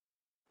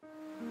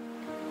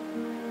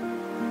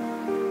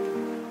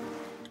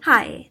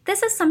Hi,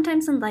 this is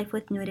Sometimes in Life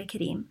with Noura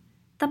Karim,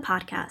 the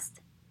podcast,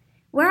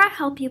 where I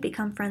help you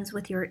become friends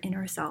with your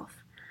inner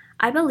self.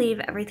 I believe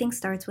everything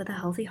starts with a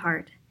healthy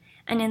heart,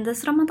 and in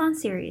this Ramadan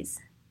series,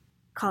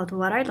 called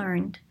What I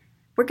Learned,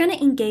 we're going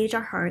to engage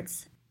our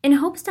hearts in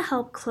hopes to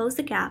help close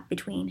the gap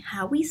between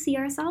how we see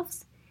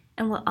ourselves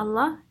and what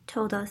Allah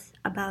told us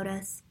about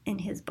us in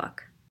His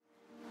book.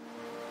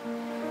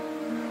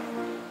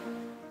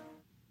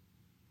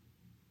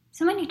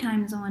 So many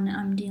times when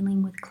I'm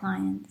dealing with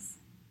clients,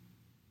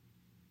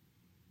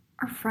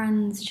 or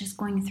friends just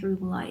going through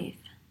life,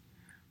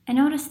 I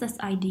notice this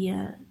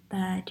idea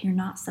that you're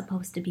not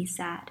supposed to be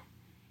sad,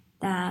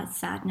 that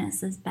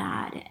sadness is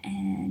bad,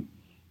 and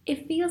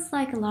it feels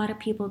like a lot of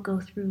people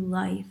go through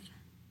life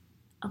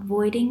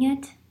avoiding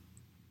it,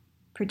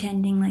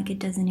 pretending like it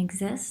doesn't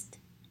exist,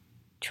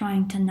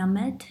 trying to numb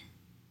it,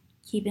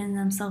 keeping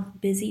themselves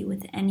busy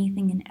with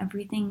anything and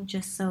everything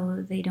just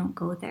so they don't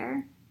go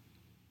there.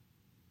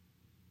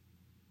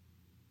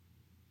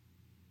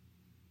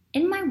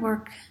 In my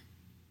work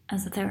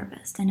as a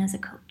therapist and as a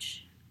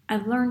coach,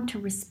 I've learned to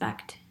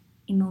respect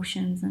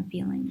emotions and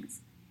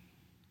feelings.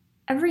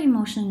 Every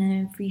emotion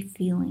and every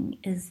feeling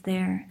is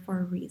there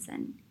for a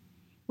reason.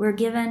 We're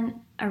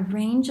given a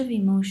range of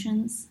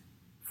emotions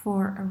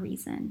for a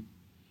reason.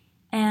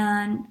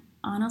 And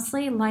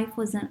honestly, life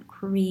wasn't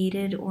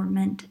created or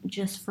meant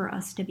just for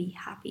us to be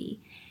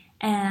happy.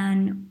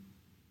 And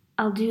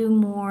I'll do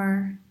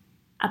more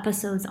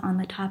episodes on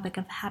the topic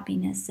of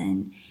happiness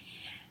and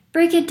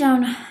break it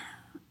down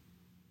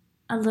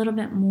a little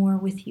bit more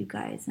with you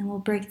guys, and we'll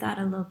break that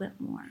a little bit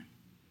more.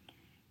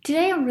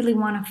 Today I really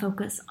want to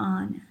focus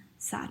on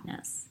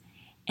sadness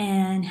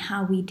and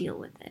how we deal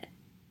with it.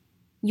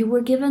 You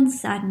were given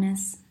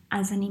sadness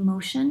as an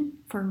emotion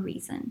for a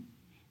reason,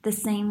 the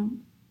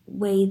same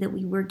way that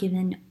we were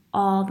given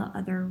all the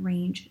other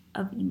range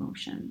of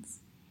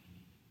emotions.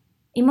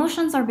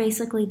 Emotions are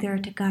basically there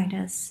to guide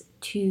us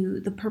to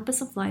the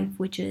purpose of life,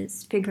 which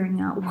is figuring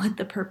out what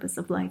the purpose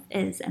of life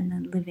is and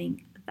then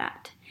living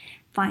that.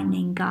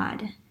 Finding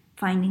God,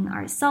 finding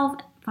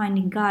ourselves,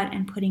 finding God,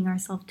 and putting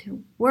ourselves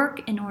to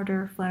work in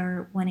order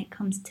for when it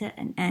comes to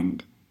an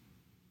end,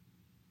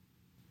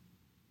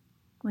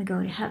 we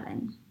go to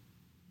heaven.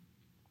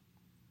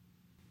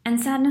 And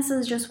sadness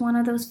is just one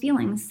of those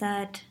feelings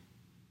that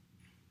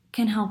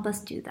can help us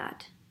do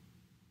that.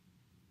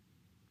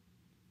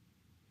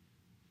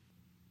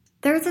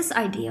 There's this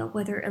idea,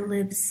 whether it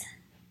lives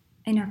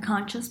in our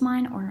conscious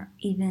mind or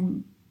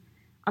even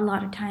a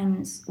lot of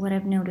times what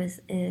I've noticed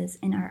is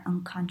in our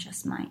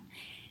unconscious mind,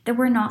 that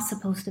we're not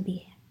supposed to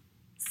be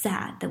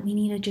sad, that we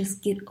need to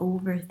just get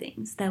over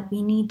things, that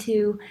we need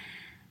to,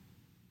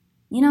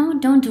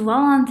 don't dwell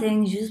on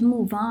things, just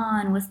move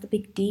on. What's the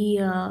big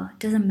deal? It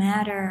doesn't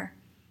matter.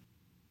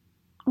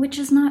 Which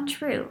is not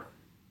true.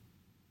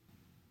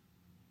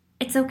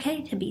 It's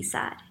okay to be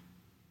sad.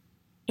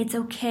 It's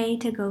okay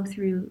to go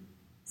through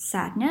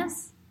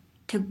sadness,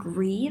 to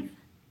grieve,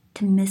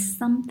 to miss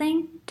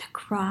something, to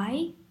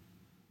cry.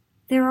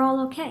 They're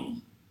all okay.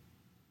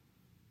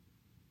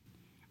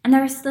 And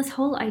there's this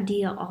whole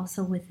idea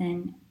also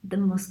within the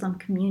Muslim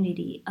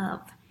community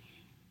of,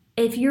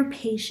 if you're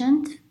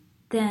patient,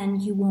 then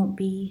you won't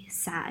be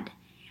sad.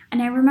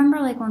 And I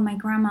remember when my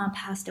grandma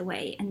passed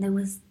away, and there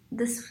was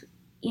this,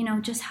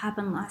 just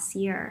happened last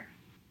year.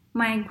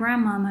 My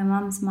grandma, my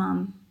mom's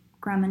mom,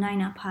 Grandma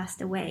Nina,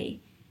 passed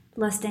away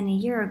less than a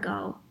year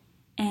ago.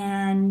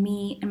 And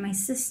me and my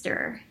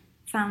sister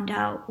found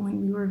out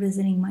when we were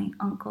visiting my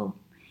uncle.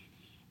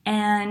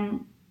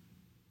 And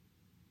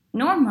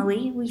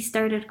normally we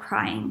started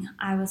crying.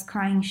 I was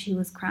crying, she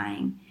was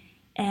crying.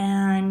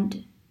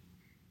 And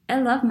I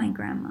love my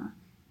grandma.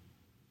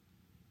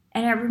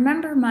 And I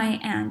remember my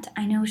aunt,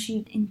 I know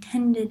she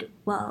intended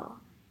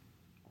well.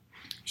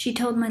 She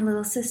told my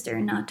little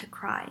sister not to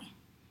cry.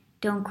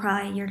 Don't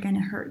cry, you're going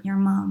to hurt your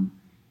mom.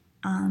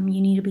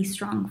 You need to be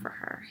strong for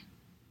her.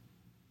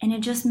 And it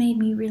just made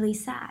me really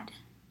sad.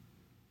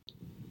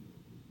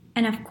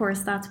 And of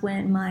course, that's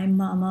when my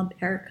mama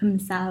bear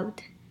comes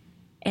out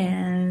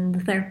and the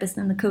therapist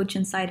and the coach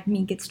inside of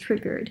me gets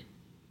triggered.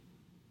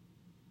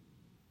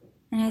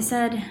 And I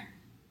said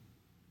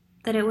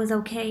that it was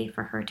okay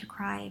for her to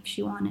cry. If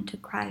she wanted to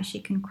cry, she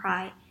can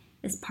cry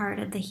as part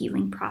of the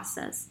healing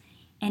process.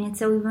 And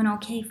it's even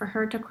okay for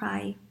her to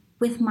cry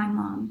with my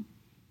mom,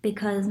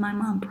 because my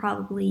mom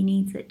probably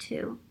needs it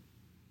too.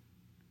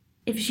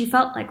 If she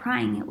felt like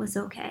crying, it was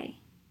okay.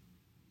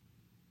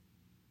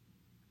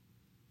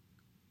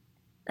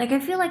 I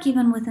feel like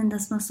even within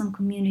this Muslim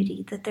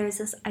community that there's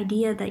this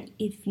idea that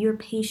if you're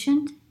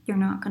patient, you're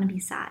not going to be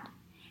sad.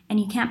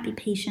 And you can't be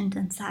patient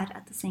and sad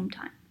at the same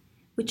time,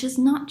 which is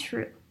not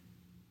true.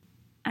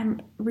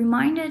 I'm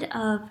reminded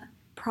of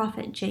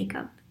Prophet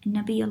Jacob and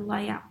Nabi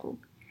Allah Yaqub.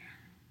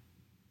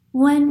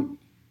 When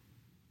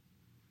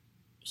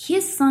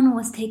his son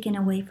was taken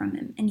away from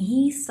him and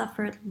he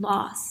suffered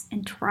loss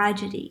and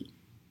tragedy,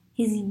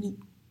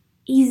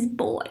 his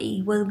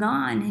boy was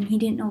gone and he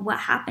didn't know what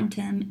happened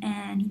to him,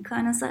 and he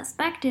kind of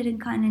suspected and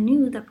kind of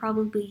knew that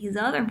probably his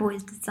other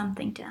boys did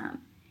something to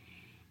him.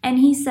 And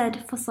he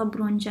said, فَصَبْرٌ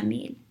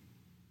جَمِيلٌ.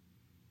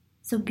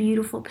 So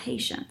beautiful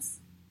patience.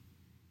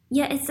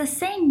 Yet it's the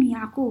same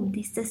Yaqub,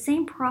 it's the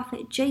same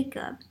prophet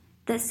Jacob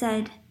that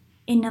said,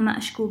 إِنَّمَا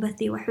أَشْكُو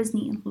بَثِّي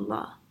وَحُزْنِي إِلَى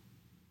اللَّهِ.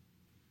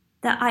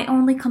 That I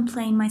only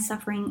complain my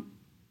suffering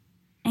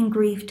and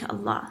grief to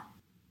Allah.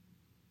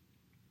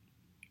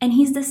 And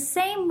he's the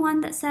same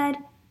one that said,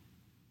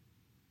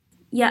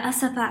 يَا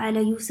أَسَفَ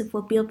عَلَى يُوسُف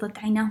وَبِيضَّتْ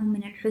عَيْنَاهُ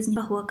مِنَ الْحُزْنِ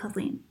فَهُوَ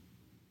كَظِيمٌ.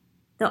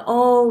 The,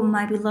 oh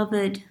my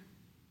beloved,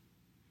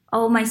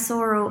 oh my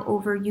sorrow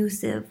over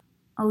Yusuf.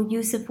 Oh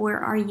Yusuf, where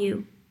are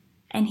you?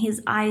 And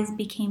his eyes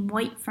became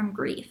white from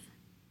grief.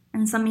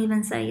 And some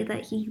even say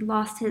that he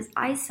lost his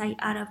eyesight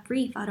out of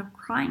grief, out of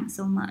crying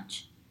so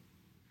much.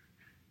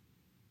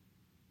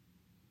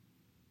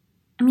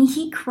 I mean,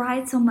 he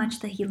cried so much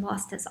that he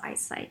lost his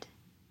eyesight.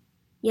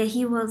 Yet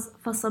he was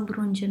فَصَبْرٌ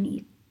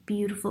جَمِيلٌ,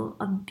 beautiful,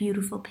 of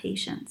beautiful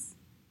patience.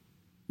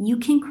 You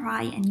can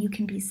cry and you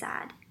can be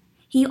sad.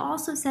 He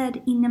also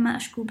said, إِنَّمَا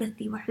أَشْكُو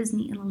بَثِّي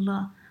وَحُزْنِي إِلَى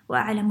اللَّهِ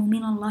وَأَعْلَمُ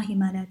مِنَ اللَّهِ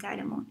مَا لَا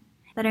تَعْلَمُونَ.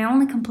 That I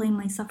only complain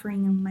my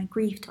suffering and my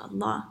grief to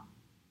Allah.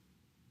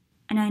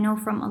 And I know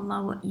from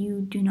Allah what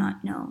you do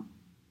not know.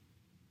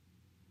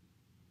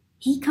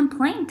 He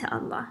complained to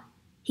Allah.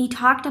 He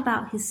talked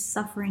about his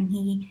suffering.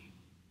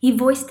 He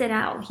voiced it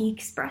out. He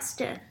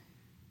expressed it.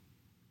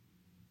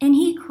 And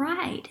he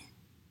cried.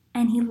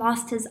 And he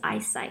lost his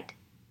eyesight.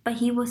 But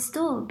he was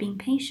still being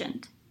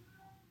patient.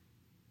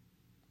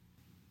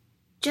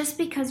 Just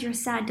because you're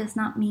sad does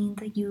not mean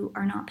that you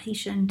are not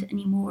patient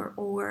anymore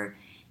or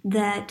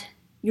that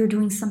you're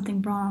doing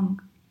something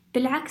wrong.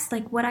 Bil'aks,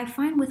 like what I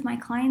find with my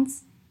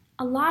clients,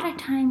 a lot of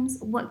times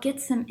what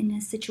gets them in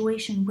a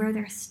situation where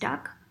they're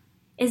stuck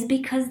is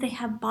because they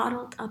have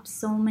bottled up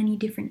so many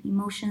different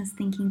emotions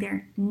thinking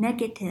they're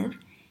negative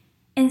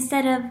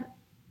instead of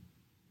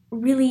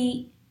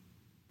really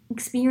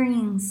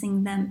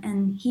experiencing them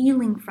and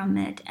healing from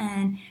it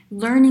and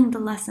learning the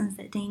lessons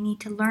that they need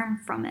to learn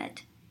from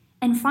it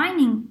and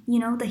finding,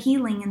 the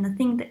healing and the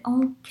thing that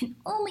can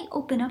only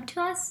open up to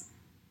us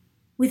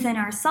within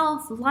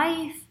ourselves,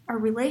 life, our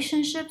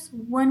relationships,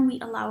 when we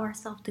allow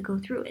ourselves to go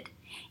through it.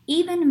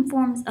 Even in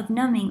forms of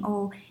numbing,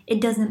 oh, it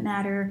doesn't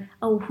matter,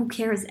 oh, who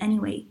cares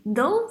anyway.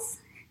 Those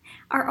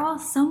are all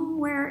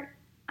somewhere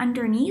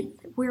underneath,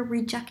 we're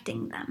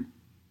rejecting them.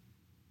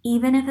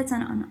 Even if it's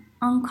on an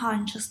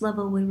unconscious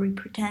level where we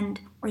pretend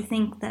or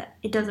think that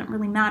it doesn't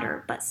really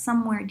matter, but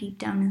somewhere deep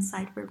down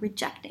inside we're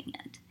rejecting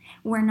it.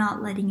 We're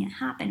not letting it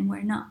happen.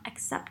 We're not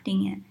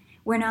accepting it.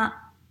 We're not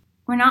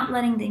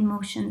letting the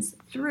emotions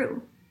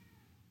through.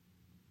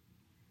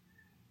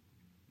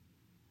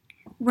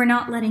 We're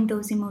not letting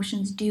those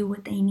emotions do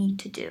what they need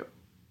to do.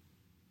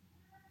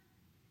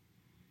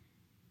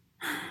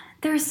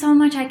 There's so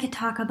much I could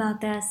talk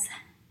about this.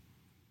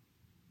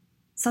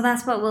 So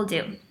that's what we'll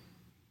do.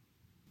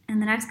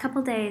 In the next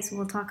couple days,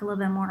 we'll talk a little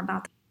bit more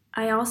about that.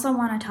 I also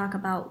want to talk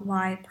about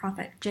why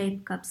Prophet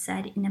Jacob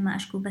said, إِنَّمَا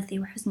أَشْكُو بَثِّي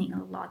وَحُزْنِي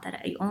إِلَى اللَّهِ,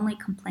 that I only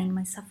complain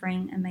my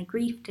suffering and my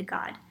grief to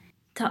God,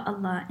 to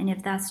Allah, and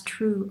if that's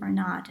true or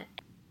not.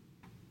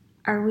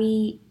 Are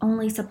we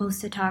only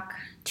supposed to talk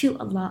to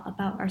Allah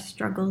about our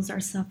struggles, our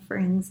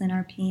sufferings, and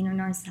our pain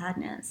and our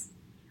sadness?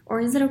 Or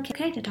is it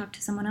okay to talk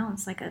to someone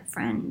else, like a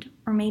friend,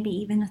 or maybe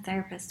even a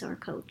therapist or a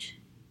coach?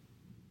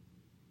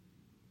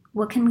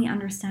 What can we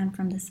understand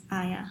from this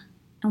ayah?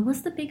 And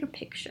what's the bigger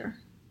picture?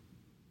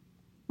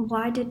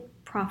 Why did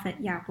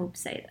Prophet Yaqub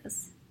say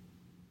this?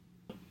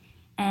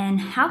 And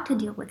how to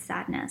deal with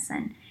sadness.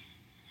 And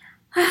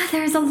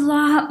there's a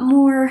lot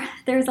more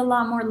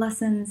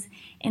lessons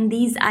in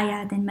these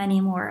ayat and many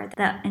more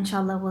that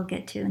inshallah we'll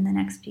get to in the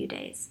next few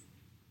days.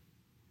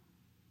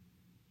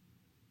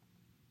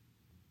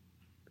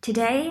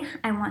 Today,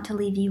 I want to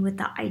leave you with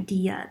the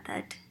idea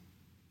that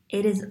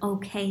it is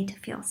okay to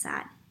feel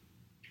sad.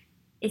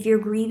 If you're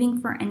grieving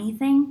for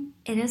anything,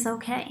 it is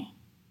okay.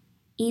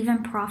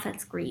 Even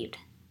prophets grieved.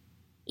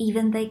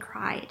 Even they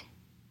cried.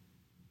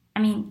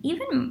 I mean,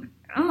 even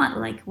Umar,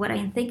 like what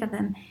I think of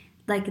him,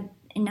 like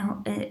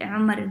Umar,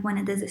 one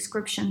of the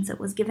descriptions that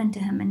was given to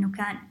him in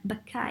Nukan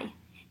Bakkai,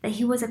 that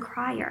he was a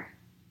crier.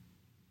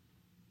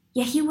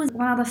 Yet he was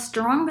one of the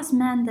strongest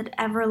men that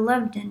ever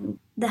lived and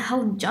that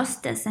held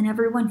justice and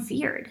everyone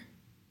feared.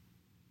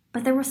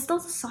 But there was still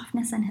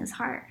softness in his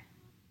heart.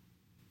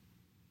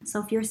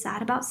 So if you're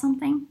sad about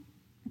something,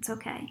 it's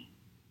okay.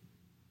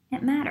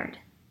 It mattered.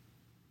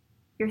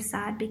 You're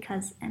sad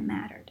because it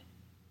mattered.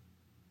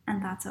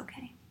 And that's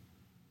okay.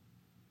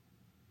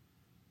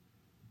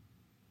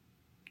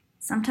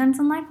 Sometimes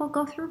in life we'll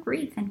go through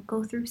grief and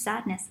go through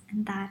sadness,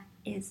 and that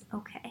is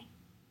okay.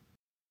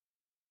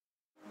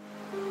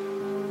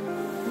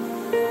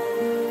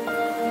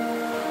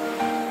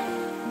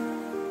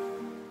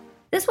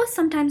 This was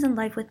Sometimes in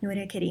Life with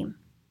Noura Karim.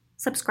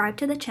 Subscribe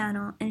to the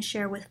channel and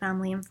share with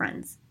family and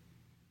friends.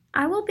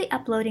 I will be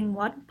uploading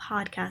one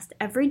podcast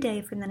every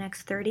day for the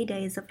next 30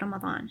 days of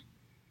Ramadan.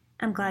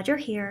 I'm glad you're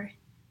here.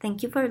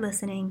 Thank you for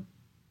listening,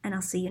 and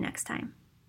I'll see you next time.